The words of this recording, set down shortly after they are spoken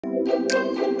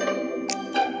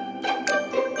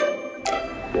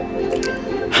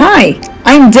Hi,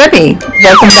 I'm Debbie.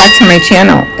 Welcome back to my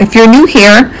channel. If you're new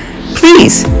here,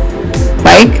 please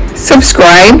like,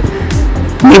 subscribe,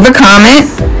 leave a comment,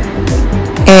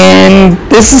 and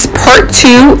this is part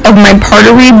 2 of my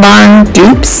Pottery Barn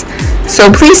Dupes.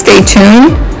 So please stay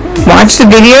tuned, watch the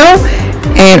video,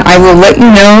 and I will let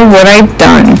you know what I've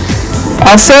done.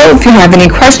 Also, if you have any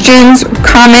questions or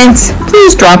comments,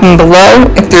 please drop them below.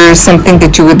 If there is something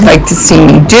that you would like to see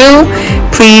me do,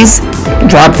 please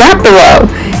drop that below,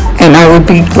 and I would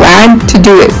be glad to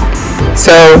do it.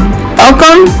 So,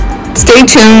 welcome, stay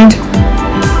tuned.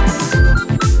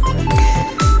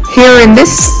 Here in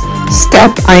this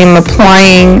step, I am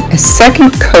applying a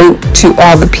second coat to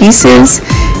all the pieces,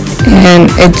 and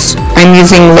I'm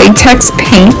using latex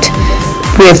paint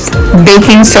with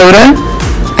baking soda.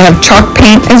 I have chalk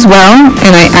paint as well,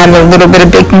 and I add a little bit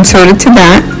of baking soda to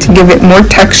that to give it more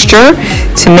texture,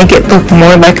 to make it look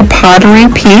more like a pottery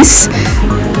piece.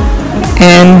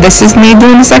 And this is me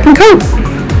doing the second coat.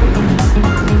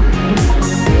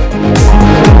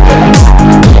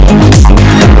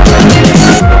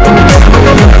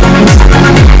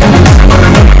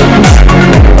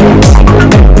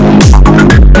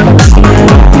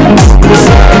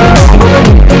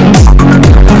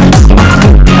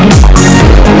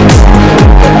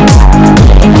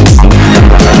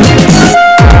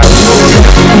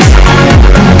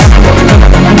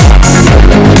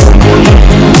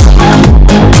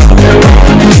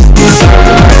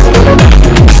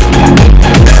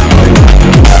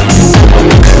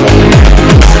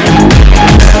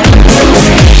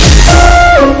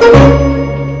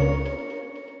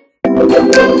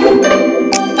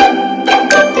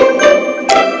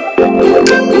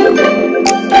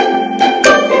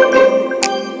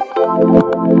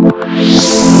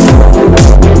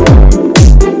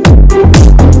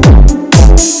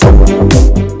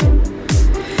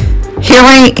 Here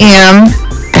I am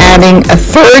adding a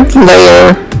third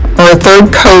layer or a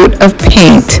third coat of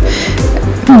paint.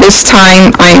 This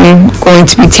time I'm going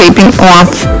to be taping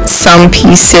off some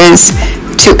pieces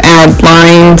to add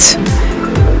lines,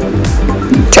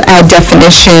 to add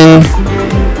definition.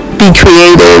 Be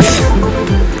creative,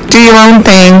 do your own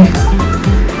thing.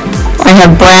 I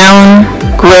have brown,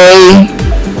 gray,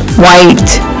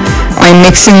 white. I'm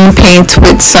mixing paint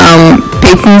with some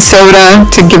baking soda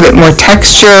to give it more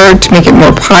texture, to make it more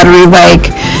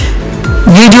pottery-like.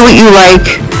 You do what you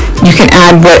like. You can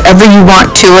add whatever you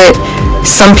want to it.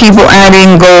 Some people add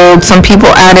in gold, some people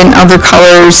add in other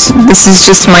colors. This is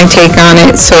just my take on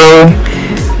it. So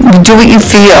you do what you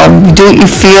feel. You do what you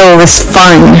feel is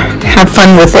fun. Have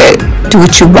fun with it. Do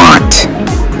what you want.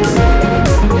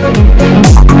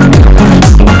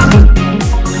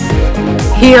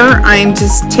 Here I'm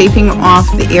just taping off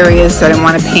the areas that I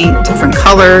want to paint different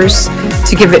colors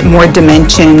to give it more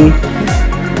dimension.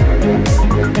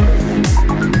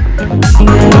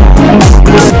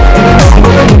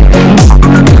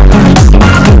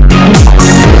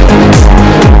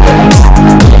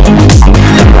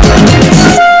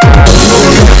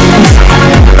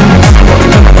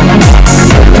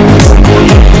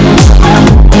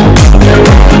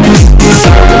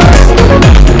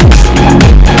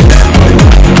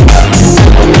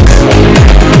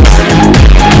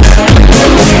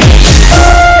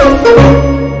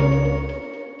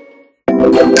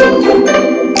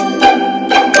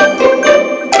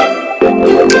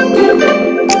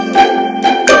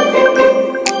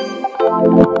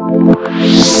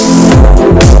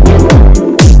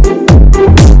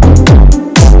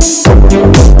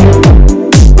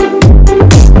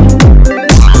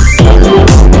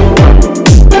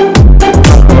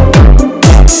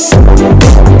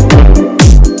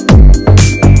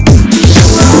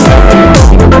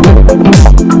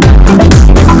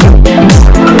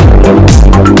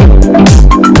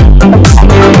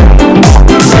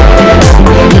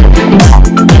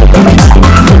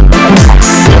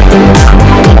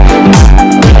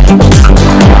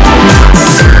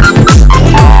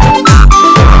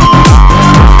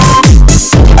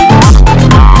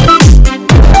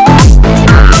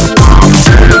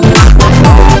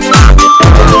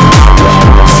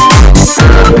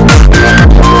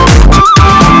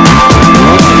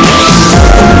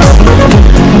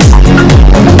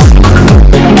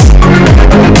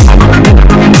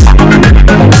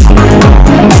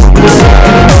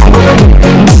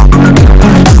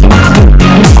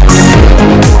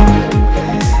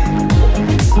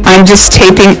 I'm just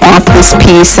taping off this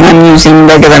piece and I'm using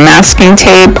regular masking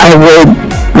tape. I would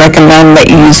recommend that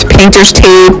you use painter's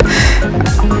tape.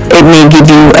 It may give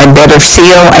you a better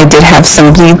feel. I did have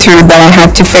some bleed through that I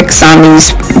had to fix on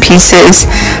these pieces,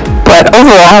 but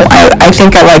overall I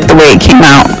think I like the way it came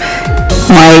out.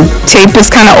 My tape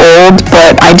is kind of old,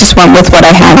 but I just went with what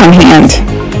I had on hand.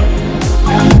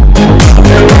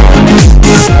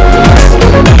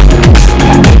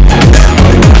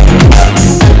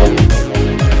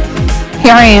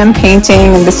 Here I am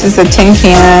painting, and this is a tin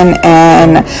can,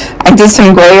 and I did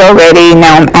some gray already.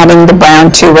 Now I'm adding the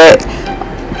brown to it,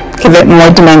 give it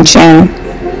more dimension.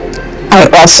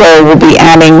 I also will be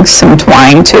adding some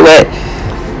twine to it.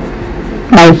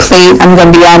 My plate, I'm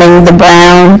going to be adding the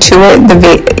brown to it.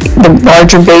 The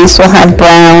larger vase will have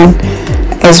brown,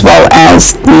 as well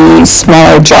as the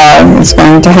smaller jar is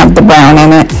going to have the brown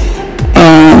in it.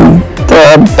 And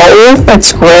the bowl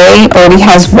that's gray already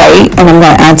has white, and I'm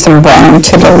going to add some brown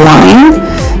to the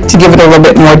line to give it a little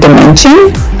bit more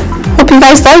dimension. Hope you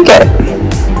guys like it.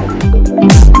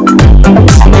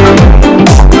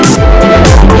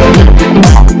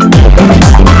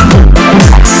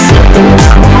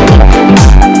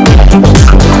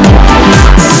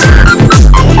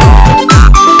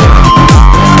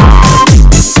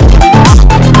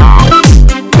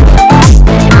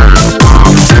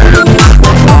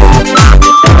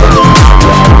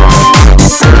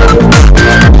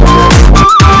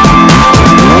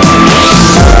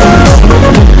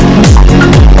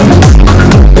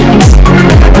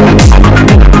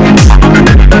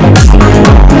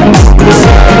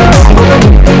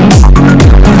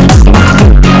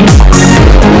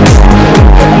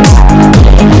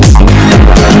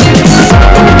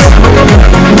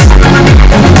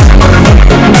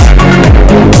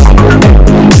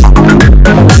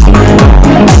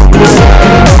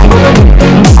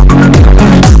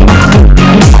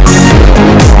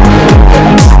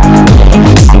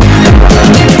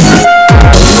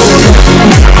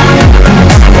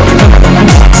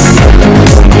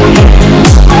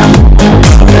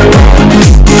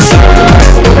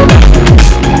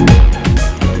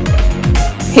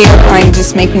 Here I'm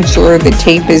just making sure the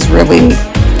tape is really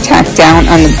tacked down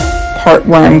on the part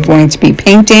where I'm going to be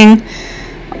painting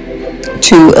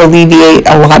to alleviate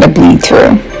a lot of bleed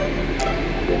through.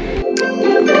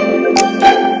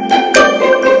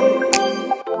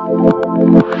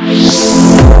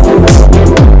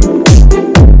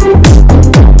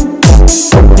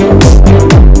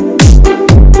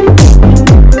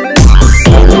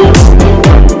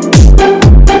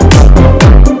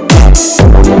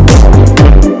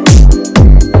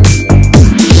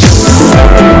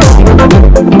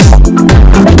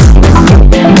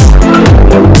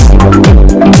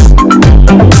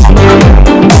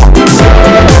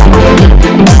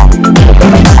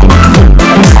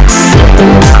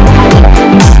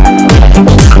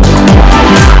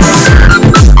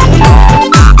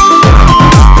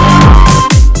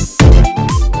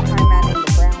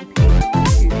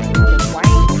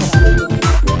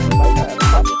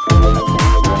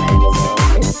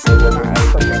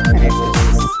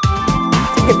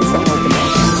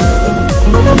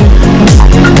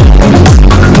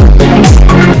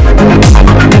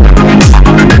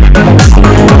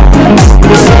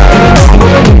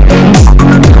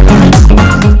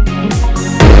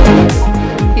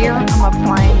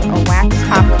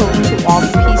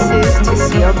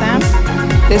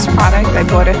 This product I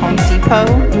bought at Home Depot.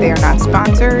 They are not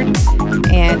sponsored,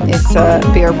 and it's a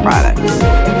Behr product.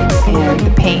 And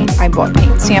the paint, I bought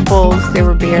paint samples. They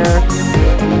were Behr.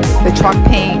 The chalk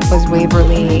paint was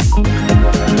Waverly,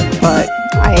 but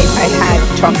I had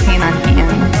chalk paint on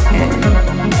hand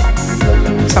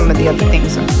and some of the other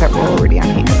things that were already on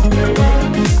hand.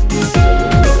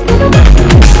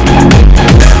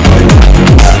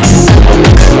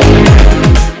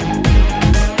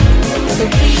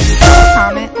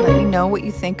 Let me know what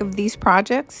you think of these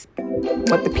projects,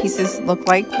 what the pieces look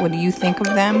like. What do you think of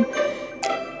them?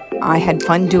 I had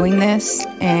fun doing this,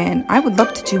 and I would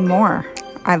love to do more.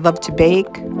 I love to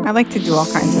bake. I like to do all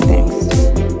kinds of things.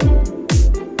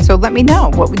 So let me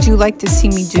know. What would you like to see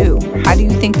me do? How do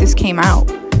you think this came out?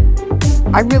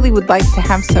 I really would like to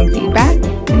have some feedback,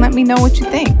 and let me know what you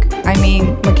think. I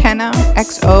mean, McKenna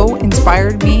XO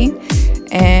inspired me,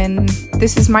 and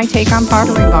this is my take on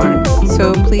Pottery Barn.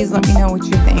 So please let me know what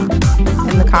you think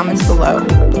in the comments below.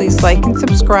 Please like and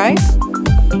subscribe,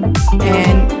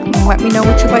 and let me know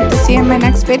what you'd like to see in my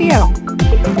next video.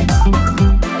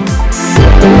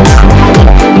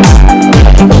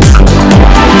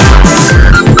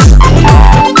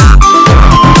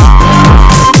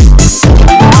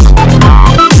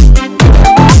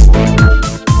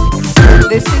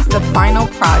 This is the final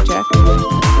project.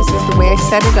 This is the way I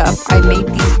set it up. I made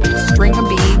these string of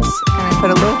beads, and I put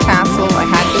a little tassel. I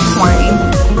had the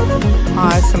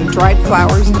twine, some dried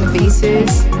flowers in the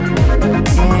vases,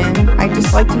 and I just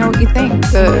I'd like to know what you think.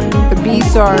 The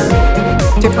beads are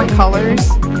different colors.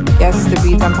 Yes, the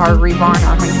beads on Pottery Barn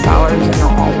are $100 and they're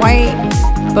all white,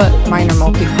 but mine are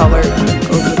multicolored. It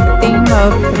goes with the theme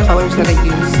of the colors that I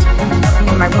used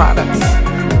in my products.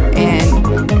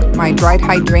 And my dried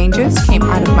hydrangeas came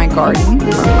out of my garden from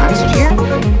last year.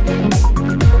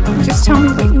 Just tell me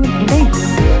what you would think.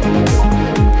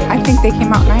 I think they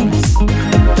came out nice.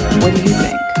 What do you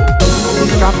think?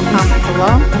 Please drop a comment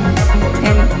below.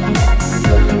 And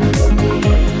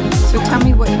so tell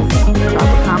me what you think. Drop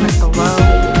a comment below.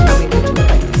 Tell me what you would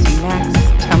like to see next.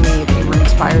 Tell me if you were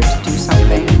inspired to do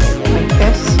something like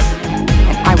this.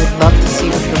 And I would love to see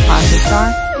what your projects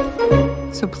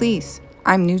are. So please,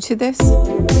 I'm new to this.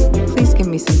 Please give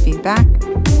me some feedback.